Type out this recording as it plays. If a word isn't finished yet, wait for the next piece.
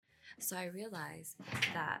So I realized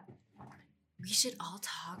that we should all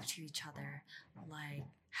talk to each other like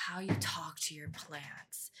how you talk to your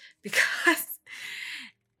plants. Because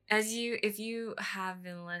if you have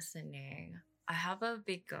been listening, I have a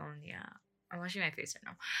begonia. I'm washing my face right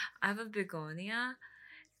now. I have a begonia,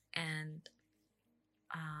 and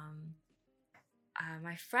um,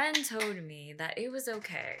 my friend told me that it was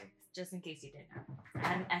okay, just in case you didn't know.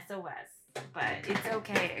 An SOS, but it's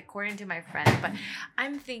okay according to my friend. But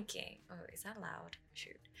I'm thinking, oh, is that loud?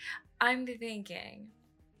 Shoot. I'm thinking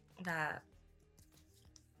that,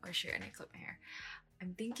 oh shoot, I need to clip my hair.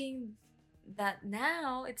 I'm thinking that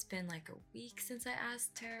now it's been like a week since I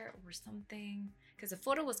asked her or something, because the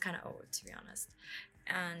photo was kind of old, to be honest.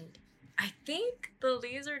 And I think the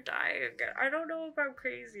leaves are dying again. I don't know if I'm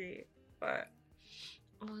crazy, but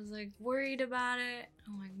I was like worried about it.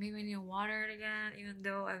 I'm like, maybe I need to water it again, even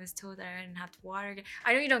though I was told that I didn't have to water it again.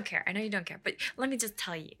 I know you don't care. I know you don't care, but let me just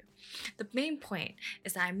tell you. The main point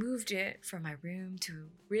is that I moved it from my room to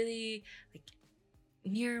really like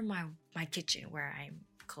near my kitchen, where I'm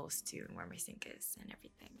close to and where my sink is and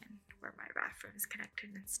everything, and where my bathroom is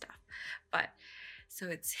connected and stuff. But so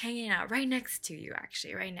it's hanging out right next to you,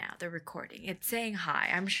 actually, right now. The recording. It's saying hi,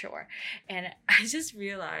 I'm sure. And I just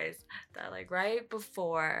realized that, like, right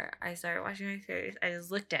before I started washing my face, I just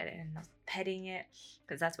looked at it and I was petting it,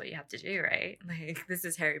 because that's what you have to do, right? Like, this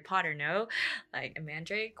is Harry Potter, no? Like, a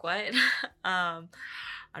mandrake, what? I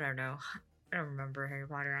don't know. I don't remember Harry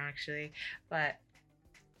Potter, actually. But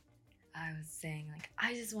I was saying, like,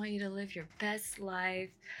 I just want you to live your best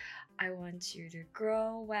life. I want you to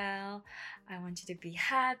grow well. I want you to be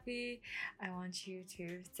happy. I want you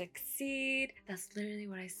to succeed. That's literally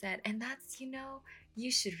what I said. And that's,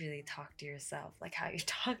 you should really talk to yourself like how you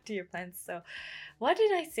talk to your plants. So, what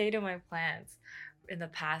did I say to my plants in the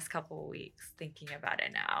past couple of weeks, thinking about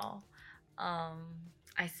it now?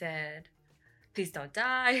 I said, please don't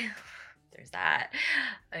die. There's that.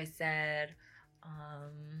 I said,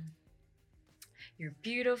 you're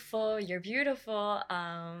beautiful. You're beautiful.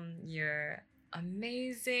 You're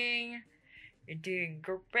amazing. You're doing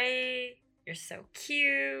great. You're so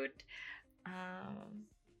cute.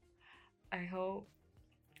 I hope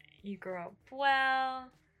you grow up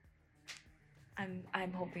well.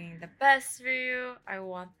 I'm hoping the best for you. I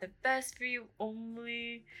want the best for you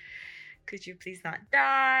only. Could you please not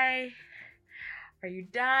die? Are you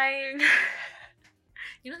dying?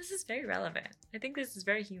 This is very relevant. I think this is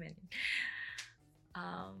very human.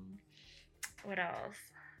 What else?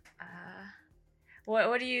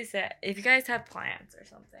 What do you say if you guys have plants or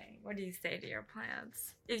something? What do you say to your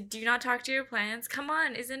plants? Do you not talk to your plants? Come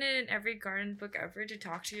on, isn't it in every garden book ever to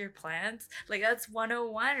talk to your plants? Like, that's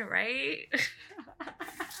 101, right?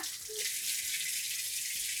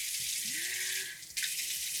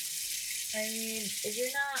 I mean, if you're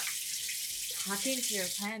not talking to your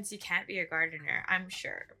plants, you can't be a gardener, I'm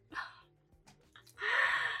sure.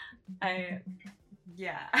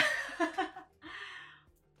 Yeah.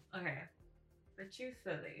 Okay. But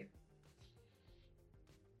truthfully,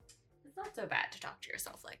 it's not so bad to talk to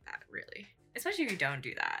yourself like that, really. Especially if you don't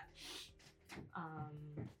do that.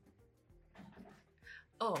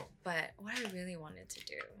 Oh, but what I really wanted to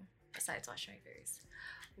do, besides washing my face,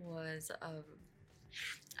 was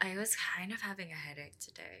I was kind of having a headache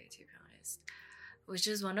today, to be honest. Which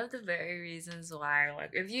is one of the very reasons why,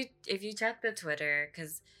 like, if you check the Twitter,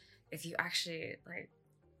 because if you actually like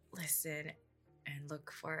listen and look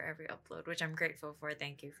for every upload, which I'm grateful for,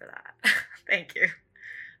 thank you for that. Thank you,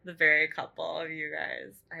 the very couple of you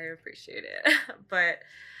guys, I appreciate it. But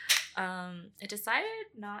I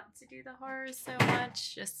decided not to do the horror so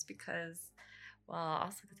much, just because, well,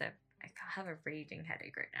 also because I have a raging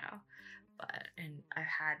headache right now, and I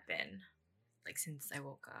had been like since I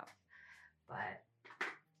woke up. But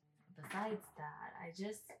besides that, I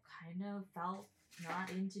just kind of felt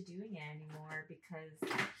not into doing it anymore, because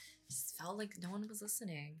it just felt like no one was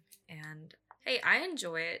listening. And hey, I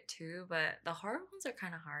enjoy it too, but the horror ones are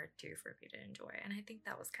kind of hard too for me to enjoy, and I think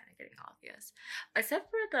that was kind of getting obvious.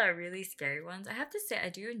 Except for the really scary ones, I have to say I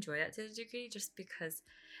do enjoy that to a degree, just because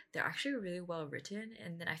they're actually really well written,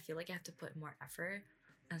 and then I feel like I have to put more effort,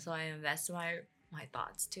 and so I invest my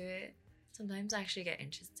thoughts to it. Sometimes I actually get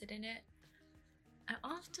interested in it. And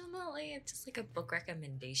ultimately, it's just like a book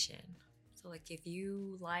recommendation. So, like, if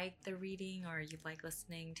you like the reading or you like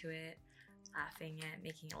listening to it, laughing it,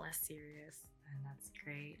 making it less serious, then that's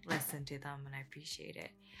great. Listen to them, and I appreciate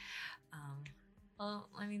it. Well,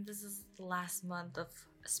 I mean, this is the last month of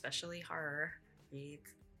especially horror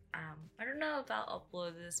reads. I don't know if I'll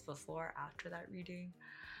upload this before or after that reading.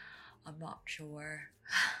 I'm not sure.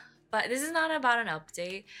 But this is not about an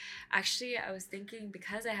update. Actually, I was thinking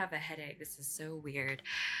because I have a headache, this is so weird.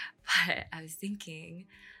 But I was thinking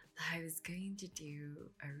that I was going to do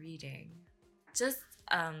a reading. Just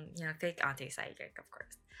fake auntie psychic, of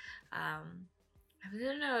course. I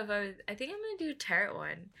don't know if I think I'm gonna do a tarot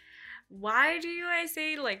one. Why do I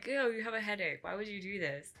say like, oh, you have a headache? Why would you do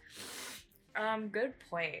this? Good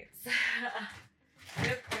points.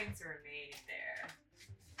 Good points were made there.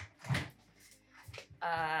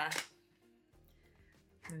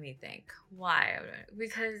 Let me think. Why?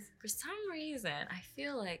 Because for some reason, I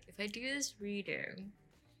feel like if I do this reading,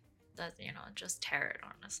 that's just tarot,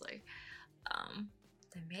 honestly.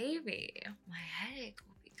 Then maybe my headache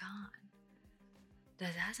will be gone.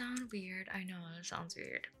 Does that sound weird? I know it sounds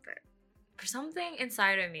weird, but for something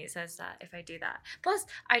inside of me says that if I do that. Plus,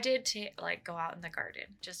 I did go out in the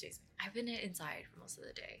garden just recently. I've been inside for most of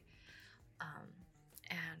the day,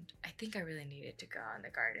 and I think I really needed to go out in the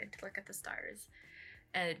garden to look at the stars.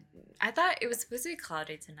 And I thought it was supposed to be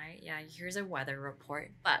cloudy tonight. Yeah, here's a weather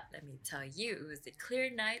report. But let me tell you, it was a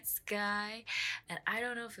clear night sky. And I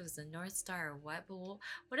don't know if it was the North Star or what, but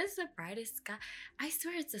what is the brightest sky? I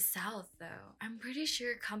swear it's the south, though. I'm pretty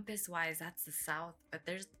sure compass-wise, that's the south. But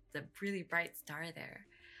there's the really bright star there.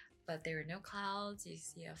 But there were no clouds. You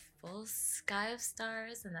see a full sky of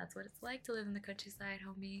stars. And that's what it's like to live in the countryside,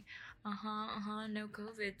 homie. No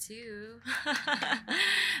COVID, too.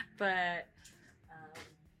 But...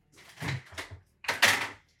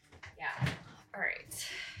 yeah. All right.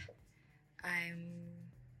 I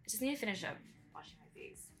just need to finish up washing my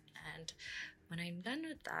face, and when I'm done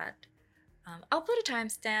with that, I'll put a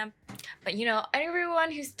timestamp. But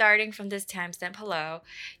everyone who's starting from this timestamp, hello,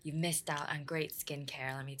 you missed out on great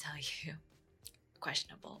skincare. Let me tell you,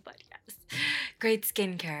 questionable, but yes, great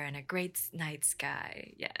skincare and a great night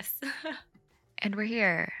sky. Yes, and we're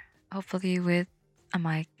here, hopefully with a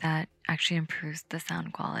mic that actually improves the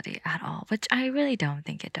sound quality at all, which I really don't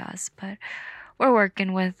think it does, but we're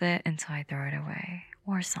working with it until I throw it away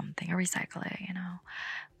or something, or recycle it,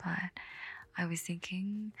 But I was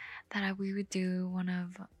thinking that we would do one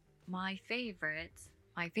of my favorites.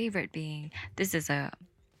 My favorite being this is an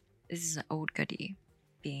old goodie,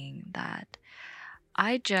 being that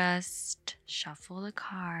I just shuffle the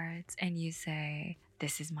cards and you say,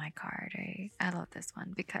 "This is my card." Right? I love this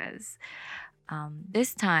one because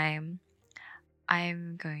this time,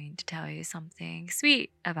 I'm going to tell you something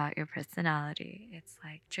sweet about your personality. It's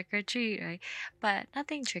like trick or treat, right? But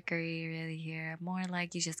nothing trickery really here. More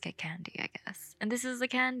like you just get candy, I guess. And this is the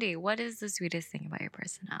candy. What is the sweetest thing about your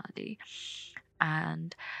personality?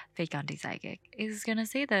 And fake auntie psychic is gonna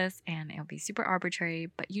say this, and it'll be super arbitrary,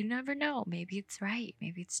 but you never know. Maybe it's right.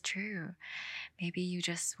 Maybe it's true. Maybe you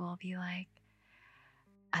just will be like,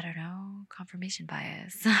 I don't know, confirmation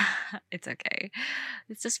bias. It's okay.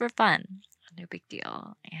 It's just for fun. No big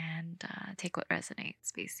deal. And take what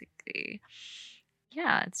resonates, basically.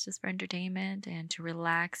 Yeah, it's just for entertainment and to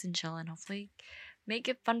relax and chill and hopefully make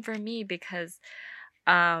it fun for me because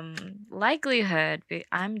likelihood,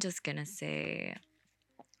 I'm just gonna say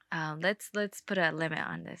let's put a limit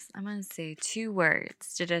on this. I'm gonna say 2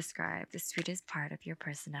 words to describe the sweetest part of your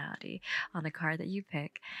personality on the card that you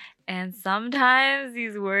pick, and sometimes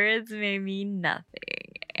these words may mean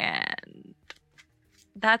nothing, and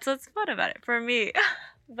that's what's fun about it for me.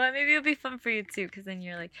 But maybe it'll be fun for you too, because then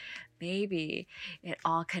you're like, maybe it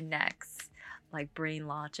all connects, like brain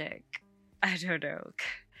logic. I don't know.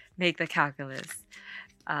 Make the calculus.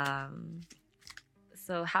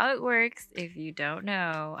 So how it works, if you don't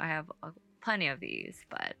know, I have plenty of these,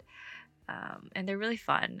 but and they're really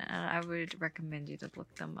fun. And I would recommend you to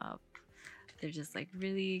look them up. They're just like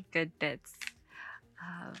really good bits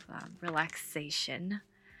of relaxation.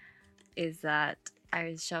 Is that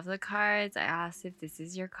I shuffle the cards. I asked if this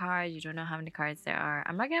is your card. You don't know how many cards there are.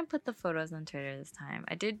 I'm not gonna put the photos on Twitter this time.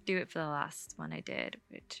 I did do it for the last one I did,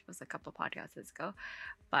 which was a couple podcasts ago,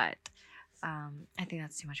 but I think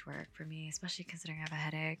that's too much work for me, especially considering I have a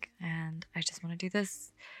headache and I just want to do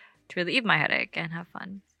this to relieve my headache and have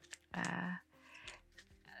fun.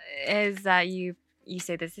 Is that you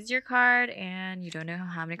say this is your card and you don't know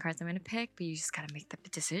how many cards I'm going to pick, but you just got to make the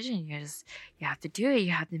decision. You have to do it.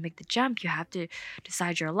 You have to make the jump. You have to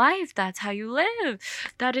decide your life. That's how you live.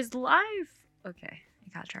 That is life. Okay,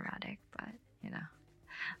 it got dramatic, but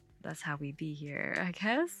that's how we be here, I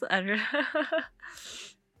guess. I don't know.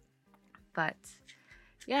 But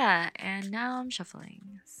yeah, and now I'm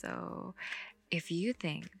shuffling. So if you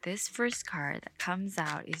think this first card that comes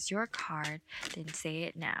out is your card, then say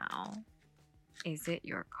it now. Is it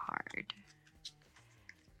your card?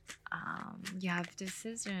 You have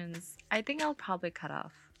decisions. I think I'll probably cut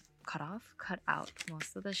off cut out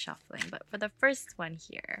most of the shuffling. But for the first one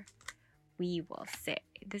here, we will say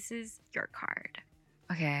this is your card.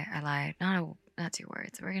 Okay, I lied. Not 2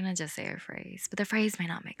 words. We're gonna just say a phrase, but the phrase may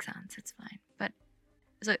not make sense. It's fine. But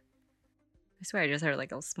so I swear I just heard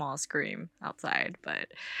like a small scream outside. But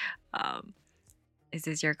is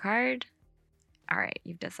this your card? All right,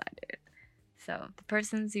 you've decided. So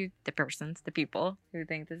the people who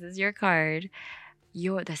think this is your card,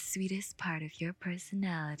 the sweetest part of your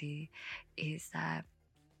personality is that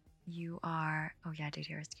you are. Oh yeah, I did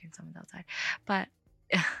hear a scream. Someone's outside, but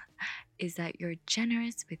is that you're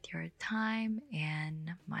generous with your time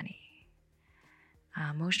and money,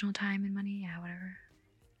 emotional time and money. Yeah, whatever.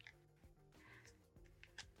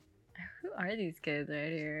 Who are these kids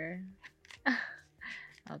right here?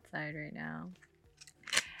 Outside right now.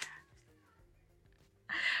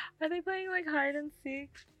 Are they playing like hide and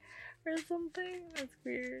seek or something? That's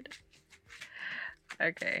weird.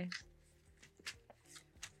 Okay.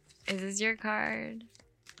 Is this your card?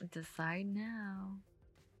 Decide now.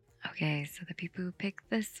 Okay, so the people who pick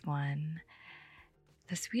this one,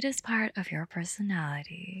 the sweetest part of your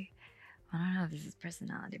personality. I don't know if this is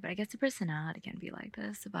personality, but I guess the personality can be like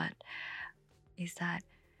this, but is that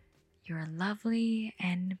you're lovely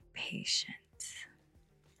and patient.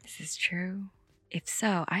 Is this true? If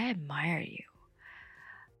so, I admire you.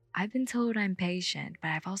 I've been told I'm patient, but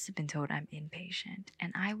I've also been told I'm impatient,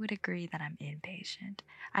 and I would agree that I'm impatient.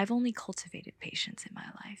 I've only cultivated patience in my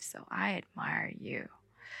life, so I admire you.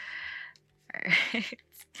 Alright.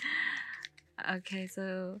 Okay,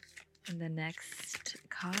 so the next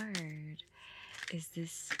card. Is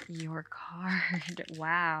this your card?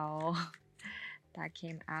 Wow. That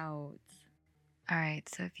came out. Alright,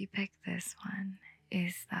 so if you pick this one,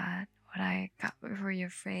 is that what I got for your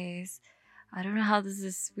phrase? I don't know how this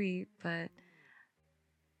is sweet, but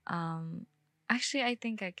actually I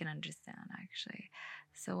think I can understand actually.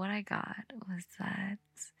 So what I got was that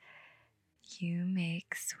you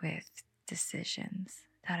make swift decisions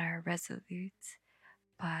that are resolute,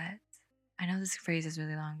 but I know this phrase is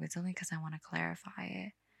really long, but it's only because I want to clarify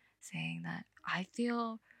it, saying that I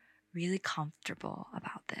feel really comfortable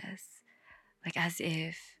about this. Like as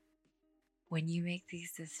if when you make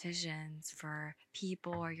these decisions for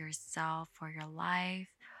people or yourself or your life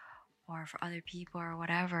or for other people or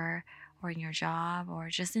whatever, or in your job or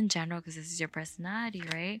just in general, because this is your personality,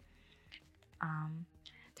 right?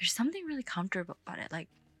 There's something really comfortable about it. Like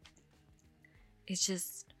it's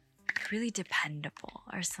just really dependable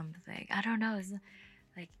or something. I don't know. It's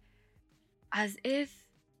like as if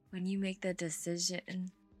when you make the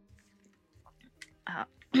decision,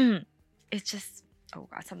 it's just, oh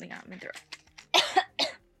god, something got me through.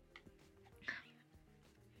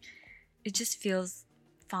 It just feels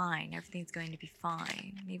fine. Everything's going to be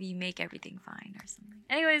fine. Maybe you make everything fine or something.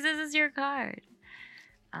 Anyways, this is your card.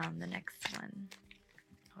 The next one.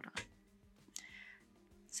 Hold on.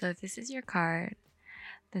 So if this is your card,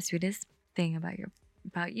 the sweetest thing about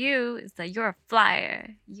you is that you're a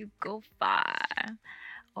flyer. You go far.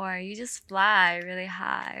 Or you just fly really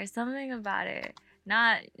high or something about it.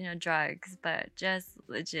 Not, drugs, but just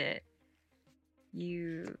legit.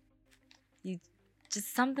 You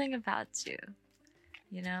just something about you,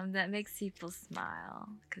 that makes people smile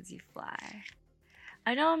because you fly.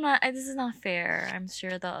 I know this is not fair. I'm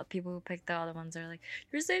sure the people who picked the other ones are like,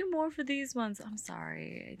 you're saying more for these ones. I'm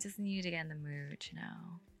sorry. I just need you to get in the mood,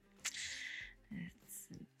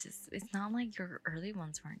 It's not like your early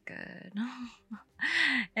ones weren't good.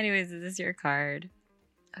 Anyways, this is your card.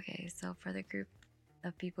 Okay, so for the group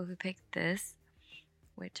of people who picked this,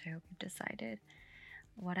 which I hope you decided,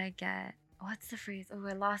 what I get, what's the phrase? Oh,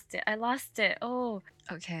 I lost it. Oh,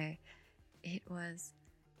 okay. It was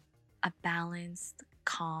a balanced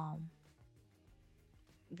calm,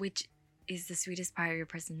 which is the sweetest part of your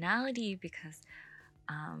personality because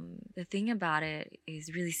the thing about it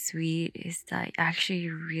is really sweet is that actually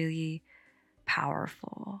you're really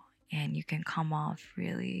powerful and you can come off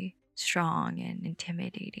really strong and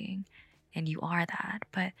intimidating, and you are that.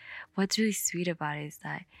 But what's really sweet about it is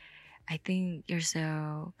that I think you're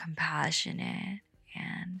so compassionate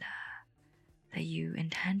and that you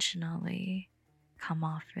intentionally come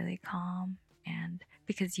off really calm, and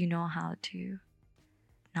because you know how to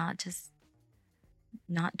not just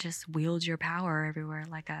wield your power everywhere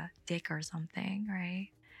like a dick or something, right?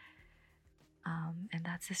 And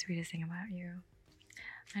that's the sweetest thing about you.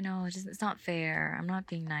 I know it's not fair. I'm not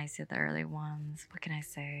being nice to the early ones. What can I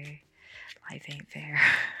say? Life ain't fair.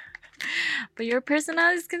 But your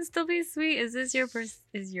personalities can still be sweet. Is this your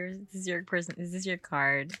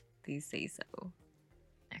card? Please say so.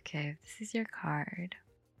 Okay, if this is your card,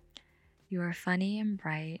 You are funny and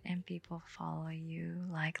bright, and people follow you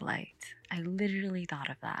like light. I literally thought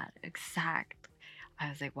of that exact. I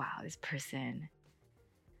was like, wow, this person,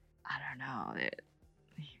 I don't know.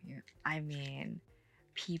 I mean,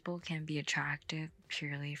 people can be attractive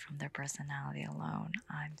purely from their personality alone.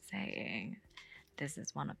 I'm saying this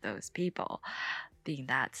is one of those people being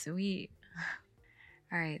that sweet.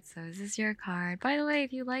 All right, so is this your card? By the way,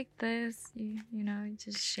 if you like this, you know,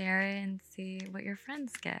 just share it and see what your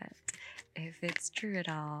friends get. If it's true at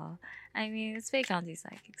all. I mean, it's fake auntie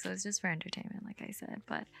psychic, so it's just for entertainment, like I said,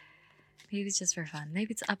 but maybe it's just for fun.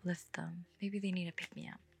 Maybe it's uplift them. Maybe they need a pick me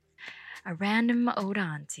up. A random ode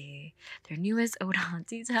auntie. Their newest ode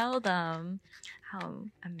auntie tell them how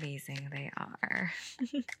amazing they are.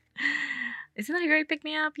 Isn't that a great pick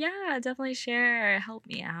me up? Yeah, definitely share. Help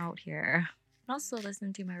me out here. And also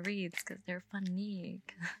listen to my reads because they're funny.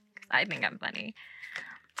 Because I think I'm funny.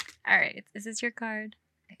 All right, is this your card?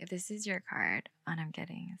 If this is your card, what I'm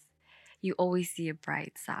getting is you always see a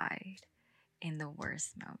bright side in the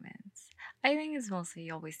worst moments. I think it's mostly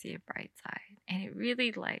you always see a bright side, and it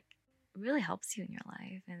really helps you in your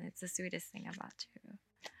life, and it's the sweetest thing about you.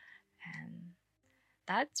 And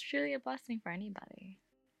that's really a blessing for anybody,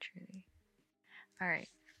 truly. All right,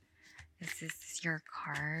 is this your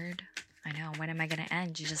card? I know, when am I going to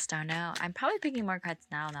end? You just don't know. I'm probably picking more cards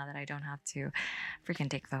now that I don't have to freaking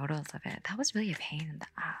take photos of it. That was really a pain in the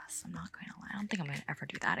ass. I'm not going to lie. I don't think I'm going to ever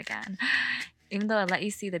do that again. Even though I let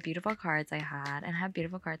you see the beautiful cards I had, and I have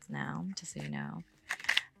beautiful cards now, just so you know.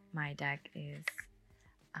 My deck is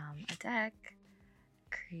a deck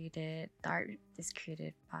created, the art is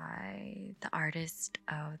created by the artist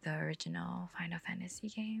of the original Final Fantasy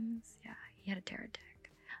games. Yeah, he had a tarot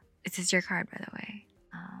deck. Is this your card, by the way?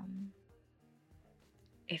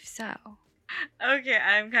 If so. Okay,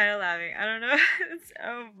 I'm kind of laughing. I don't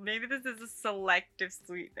know. Maybe this is a selective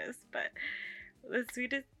sweetness, but the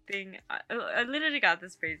sweetest thing, I literally got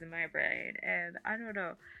this phrase in my brain, and I don't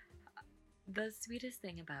know. The sweetest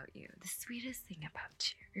thing about you,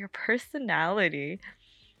 your personality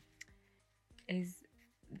is,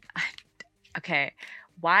 okay,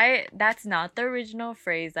 why, that's not the original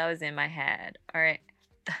phrase that was in my head, all right?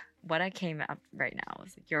 What I came up right now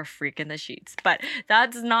was like, you're a freak in the sheets, but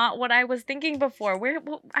that's not what I was thinking before.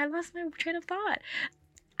 I lost my train of thought.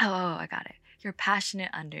 Oh, I got it. You're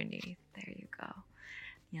passionate underneath. There you go.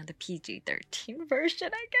 You know, the PG-13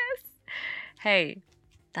 version, I guess. Hey,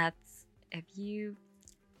 that's, if you,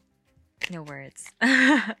 no words.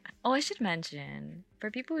 Oh, I should mention,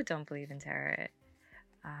 for people who don't believe in tarot,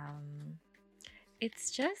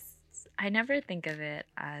 it's just, I never think of it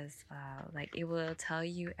as like it will tell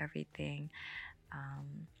you everything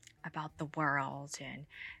about the world and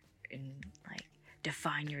like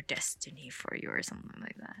define your destiny for you or something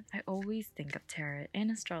like that. I always think of tarot and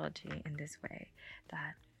astrology in this way,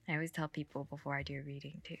 that I always tell people before I do a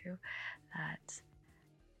reading too, that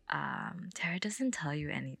tarot doesn't tell you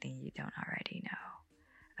anything you don't already know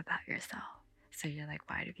about yourself. So you're like,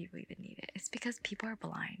 why do people even need it? It's because people are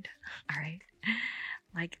blind, all right?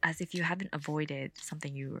 Like, as if you haven't avoided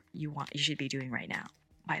something you should be doing right now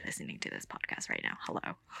by listening to this podcast right now.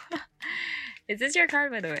 Hello. Is this your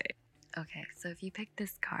card, by the way? Okay, so if you pick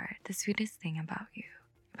this card, the sweetest thing about you,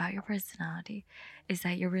 about your personality, is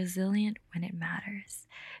that you're resilient when it matters.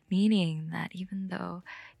 Meaning that even though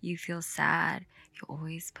you feel sad, you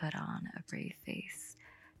always put on a brave face,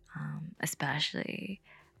 especially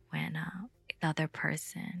when the other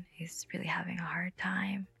person is really having a hard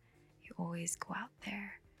time. You always go out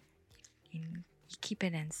there. You keep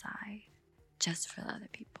it inside just for the other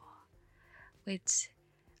people. Which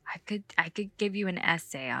I could give you an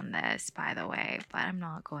essay on this, by the way, but I'm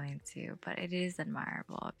not going to. But it is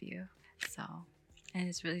admirable of you. So, and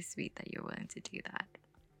it's really sweet that you're willing to do that.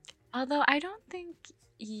 Although I don't think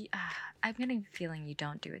I'm getting a feeling you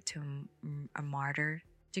don't do it to a martyr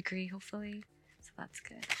degree, hopefully. So that's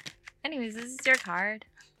good. Anyways, this is your card.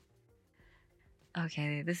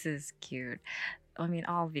 Okay, this is cute. I mean,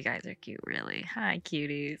 all of you guys are cute, really. Hi,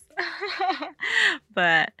 cuties.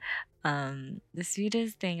 But the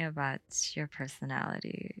sweetest thing about your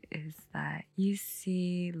personality is that you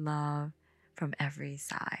see love from every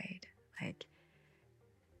side. Like,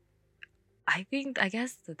 I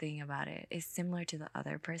guess the thing about it is similar to the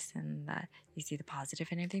other person, that you see the positive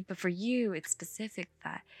and everything. But for you, it's specific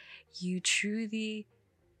that you truly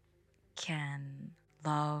can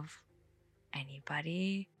love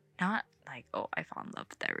anybody. Not like, oh, I fall in love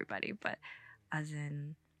with everybody, but as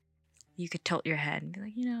in, you could tilt your head and be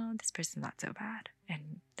like, you know, this person's not so bad.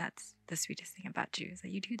 And that's the sweetest thing about you, is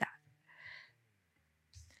that you do that.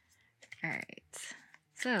 All right.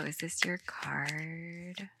 So is this your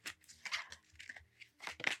card?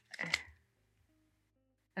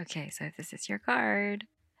 Okay, so if this is your card.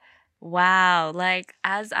 Wow, like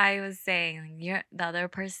as I was saying, like, you're the other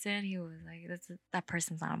person, he was like, that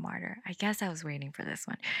person's not a martyr. I guess I was waiting for this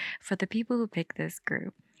one. For the people who picked this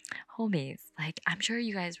group, homies, like I'm sure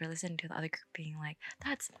you guys were listening to the other group being like,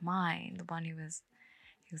 that's mine. The one he was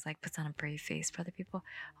like puts on a brave face for other people.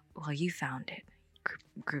 Well, you found it.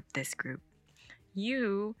 This group.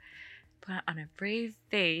 You put on a brave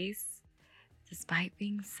face despite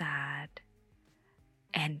being sad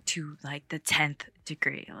and to like the 10th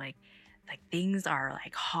degree. Like things are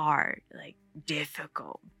like hard, like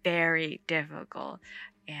difficult, very difficult,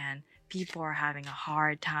 and people are having a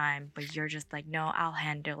hard time, but you're just like, no, I'll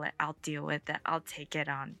handle it, I'll deal with it, I'll take it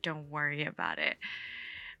on, don't worry about it.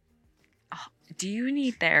 Oh, do you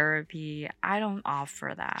need therapy? I don't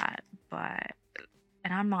offer that, but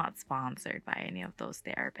and I'm not sponsored by any of those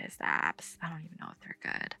therapist apps. I don't even know if they're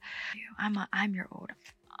good. I'm your old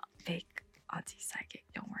fake auntie psychic.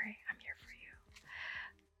 Don't worry, I'm here for you.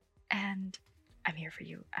 And I'm here for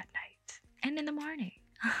you at night and in the morning.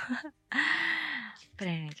 But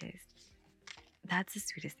in any case, that's the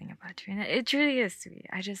sweetest thing about you, and it truly is sweet.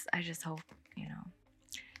 I just hope you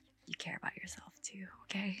care about yourself too.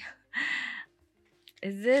 Okay.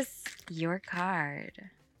 Is this your card?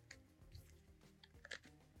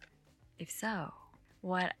 If so,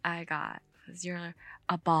 what I got was you're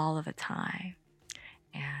a ball of a time,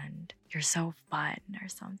 and you're so fun or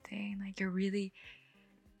something. Like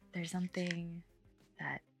there's something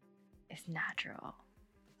that is natural,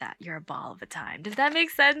 that you're a ball of a time. Does that make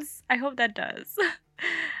sense? I hope that does.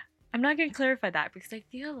 I'm not gonna clarify that because I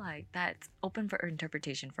feel like that's open for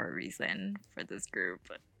interpretation for a reason for this group.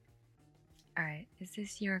 Alright, is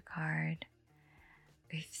this your card?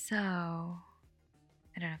 If so,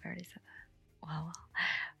 I don't know if I already said that. Well.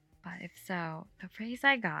 But if so, the phrase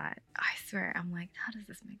I got, I swear, I'm like, how does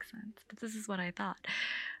this make sense? But this is what I thought.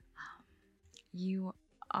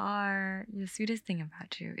 The sweetest thing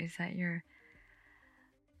about you is that you're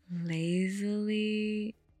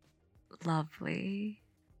lazily lovely.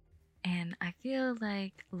 And I feel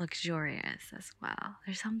like luxurious as well.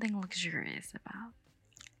 There's something luxurious about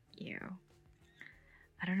you.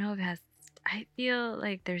 I don't know if it has, I feel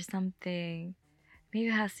like there's something, maybe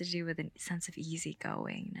it has to do with a sense of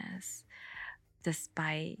easygoingness,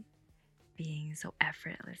 despite being so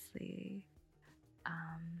effortlessly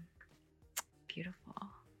beautiful.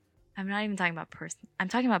 I'm not even talking about I'm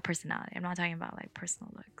talking about personality. I'm not talking about like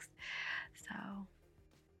personal looks. So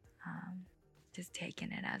just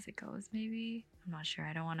taking it as it goes, maybe. I'm not sure.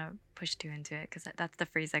 I don't want to push too into it because that's the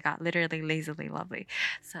phrase I got. Literally, lazily lovely.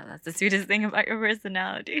 So that's the sweetest thing about your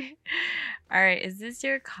personality. All right, is this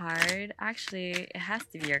your card? Actually, it has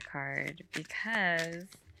to be your card because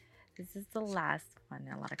this is the last one.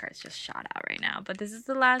 A lot of cards just shot out right now, but this is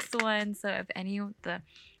the last one. So if any of the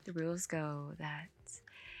rules go, that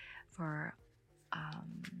for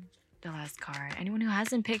the last card, anyone who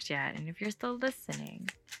hasn't picked yet, and if you're still listening,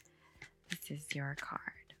 this is your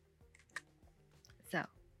card. So,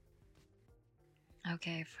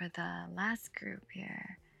 okay, for the last group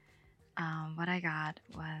here, what I got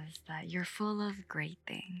was that you're full of great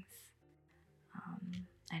things.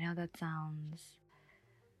 I know that sounds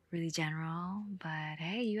really general, but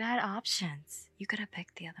hey, you had options. You could have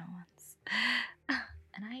picked the other ones.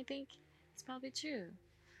 And I think it's probably true.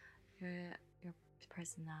 Your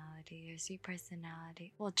personality, your sweet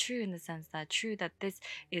personality. Well, true in the sense that this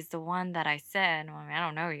is the one that I said. Well, I mean, I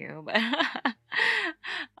don't know you, but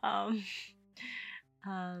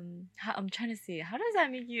I'm trying to see, how does that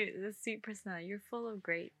make you the sweet personality? You're full of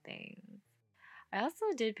great things. I also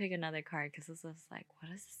did pick another card because this was like, what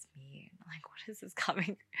does this mean? Like, what is this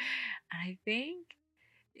coming? And I think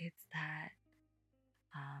it's that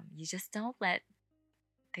you just don't let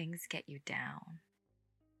things get you down,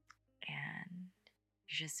 and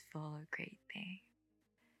you're just full of great things.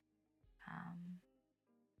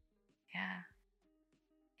 Yeah,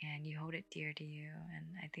 and you hold it dear to you, and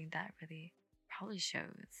I think that really probably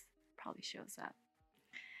shows up.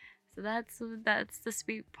 So that's the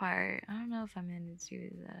sweet part. I don't know if I'm gonna do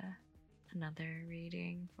another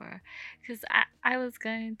reading for, because I was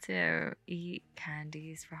going to eat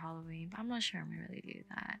candies for Halloween, but I'm not sure I'm gonna really do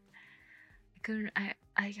that.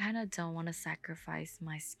 I kind of don't want to sacrifice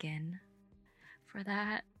my skin for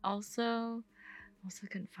that. Also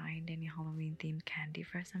couldn't find any Halloween themed candy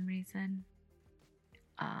for some reason.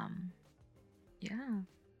 Yeah,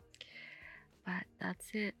 but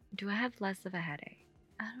that's it. Do I have less of a headache?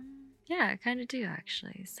 Yeah, I kind of do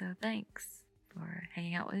actually. So thanks for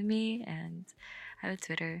hanging out with me, and I have a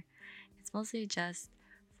Twitter. It's mostly just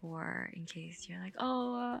for in case you're like,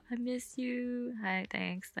 oh, I miss you. Hi,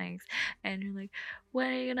 thanks. And you're like, when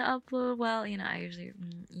are you gonna upload? Well, I usually,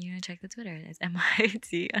 check the Twitter. It's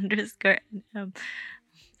MIT underscore NM.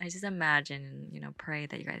 I just imagine and, pray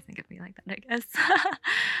that you guys think of me like that, I guess.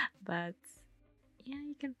 But yeah,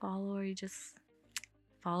 you can follow or you just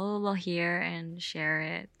follow here and share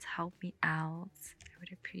it. Help me out. I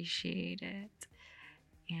would appreciate it.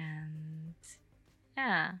 And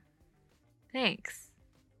yeah, thanks.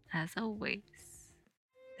 As always,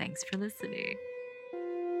 thanks for listening.